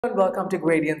And welcome to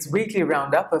Gradient's weekly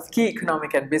roundup of key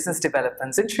economic and business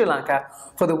developments in Sri Lanka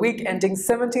for the week ending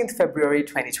 17th February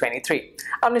 2023.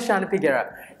 I'm Nishana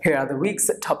Pigera. Here are the week's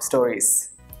top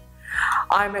stories.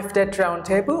 IMF Debt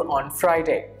Roundtable on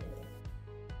Friday.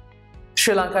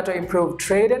 Sri Lanka to improve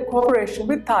trade and cooperation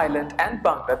with Thailand and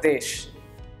Bangladesh.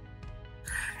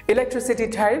 Electricity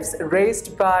tariffs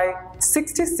raised by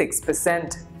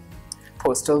 66%.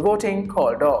 Postal voting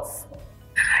called off.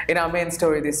 In our main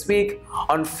story this week,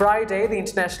 on Friday, the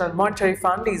International Monetary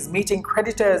Fund is meeting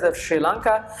creditors of Sri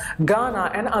Lanka,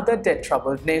 Ghana and other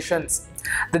debt-troubled nations.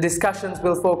 The discussions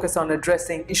will focus on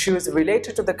addressing issues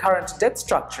related to the current debt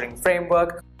structuring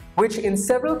framework, which in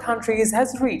several countries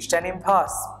has reached an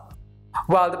impasse.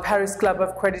 While the Paris Club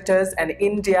of Creditors and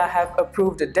India have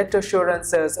approved debt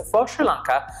assurances for Sri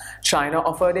Lanka, China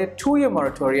offered a 2-year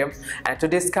moratorium and to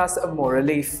discuss more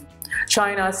relief.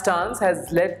 China's stance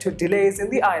has led to delays in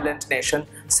the island nation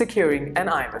securing an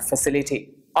IMF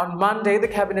facility. On Monday, the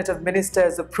Cabinet of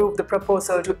Ministers approved the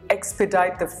proposal to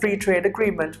expedite the free trade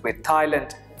agreement with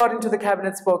Thailand. According to the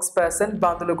Cabinet spokesperson,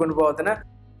 Bandulu Gunawardena,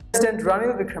 President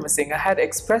Ranil Wickremesinghe had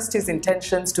expressed his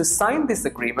intentions to sign this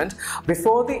agreement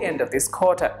before the end of this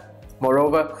quarter.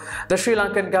 Moreover, the Sri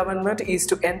Lankan government is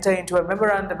to enter into a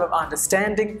memorandum of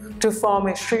understanding to form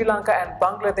a Sri Lanka and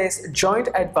Bangladesh Joint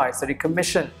Advisory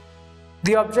Commission.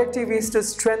 The objective is to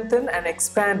strengthen and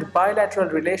expand bilateral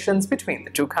relations between the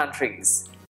two countries.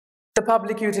 The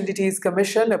Public Utilities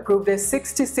Commission approved a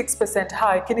 66%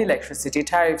 hike in electricity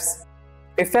tariffs.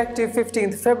 Effective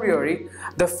 15th February,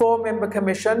 the 4-member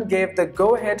commission gave the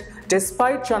go-ahead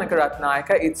despite Janaka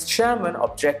Ratnayaka, its chairman,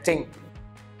 objecting.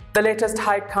 The latest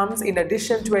hike comes in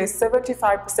addition to a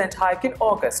 75% hike in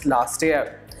August last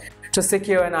year. To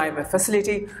secure an IMF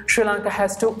facility, Sri Lanka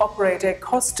has to operate a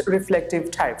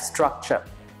cost-reflective tariff structure.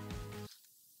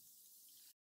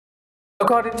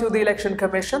 According to the Election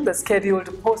Commission, the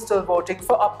scheduled postal voting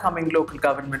for upcoming local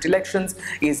government elections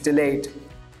is delayed.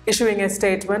 Issuing a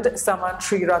statement, Saman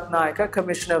Sri Ratnayaka,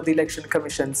 Commissioner of the Election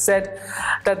Commission, said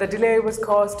that the delay was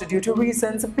caused due to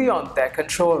reasons beyond their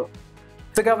control.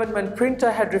 The government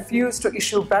printer had refused to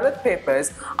issue ballot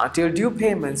papers until due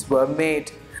payments were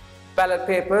made. Ballot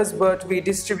papers were to be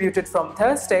distributed from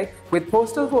Thursday, with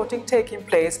postal voting taking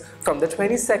place from the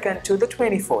 22nd to the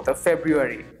 24th of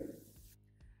February.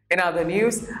 In other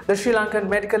news, the Sri Lankan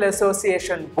Medical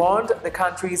Association warned the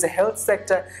country's health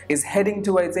sector is heading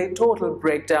towards a total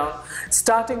breakdown,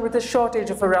 starting with a shortage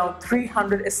of around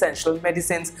 300 essential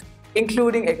medicines,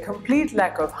 including a complete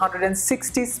lack of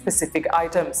 160 specific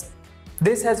items.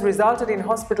 This has resulted in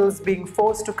hospitals being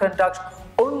forced to conduct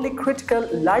only critical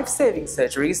life-saving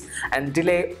surgeries and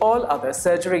delay all other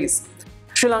surgeries.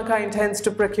 Sri Lanka intends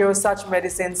to procure such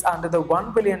medicines under the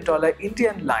 $1 billion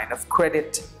Indian line of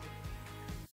credit.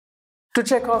 To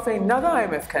check off another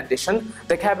IMF condition,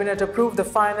 the Cabinet approved the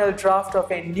final draft of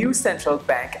a new Central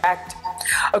Bank Act.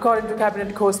 According to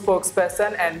Cabinet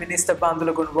co-spokesperson and Minister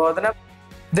Bandulu Gunawardena,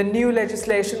 the new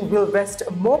legislation will vest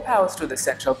more powers to the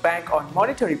central bank on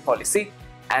monetary policy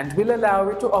and will allow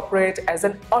it to operate as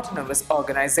an autonomous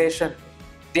organization.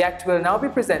 The act will now be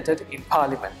presented in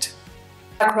Parliament.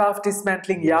 The aircraft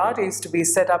dismantling yard is to be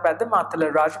set up at the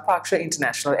Mattala Rajapaksha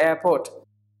International Airport.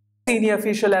 A senior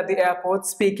official at the airport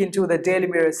speaking to the Daily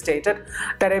Mirror stated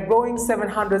that a Boeing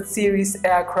 700 series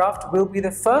aircraft will be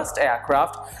the first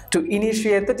aircraft to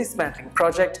initiate the dismantling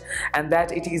project and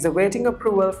that it is awaiting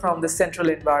approval from the Central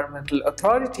Environmental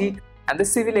Authority and the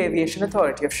Civil Aviation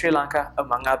Authority of Sri Lanka,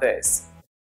 among others.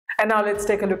 And now let's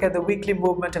take a look at the weekly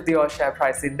movement of the All Share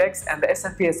Price Index and the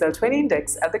S&P SL20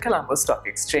 Index at the Colombo Stock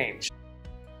Exchange.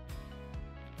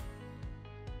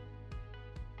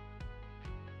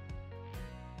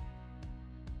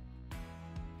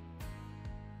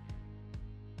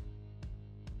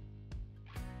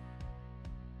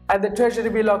 At the Treasury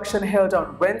bill auction held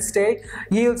on Wednesday,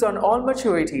 yields on all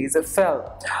maturities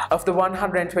fell. Of the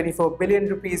 124 billion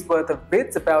rupees worth of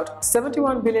bids, about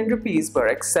 71 billion rupees were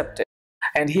accepted.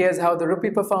 And here's how the rupee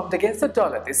performed against the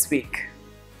dollar this week.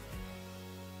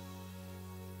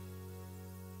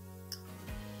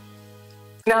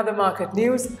 In other market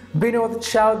news, Binod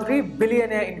Chowdhury,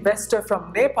 billionaire investor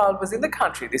from Nepal, was in the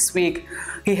country this week.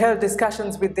 He held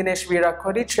discussions with Dinesh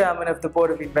Veerakodi, chairman of the Board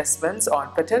of Investments,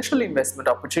 on potential investment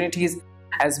opportunities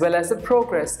as well as the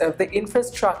progress of the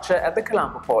infrastructure at the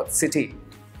Colombo port city.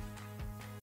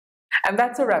 And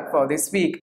that's a wrap for this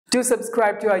week. Do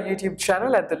subscribe to our YouTube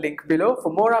channel at the link below for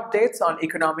more updates on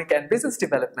economic and business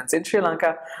developments in Sri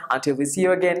Lanka. Until we see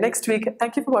you again next week,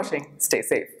 thank you for watching. Stay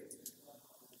safe.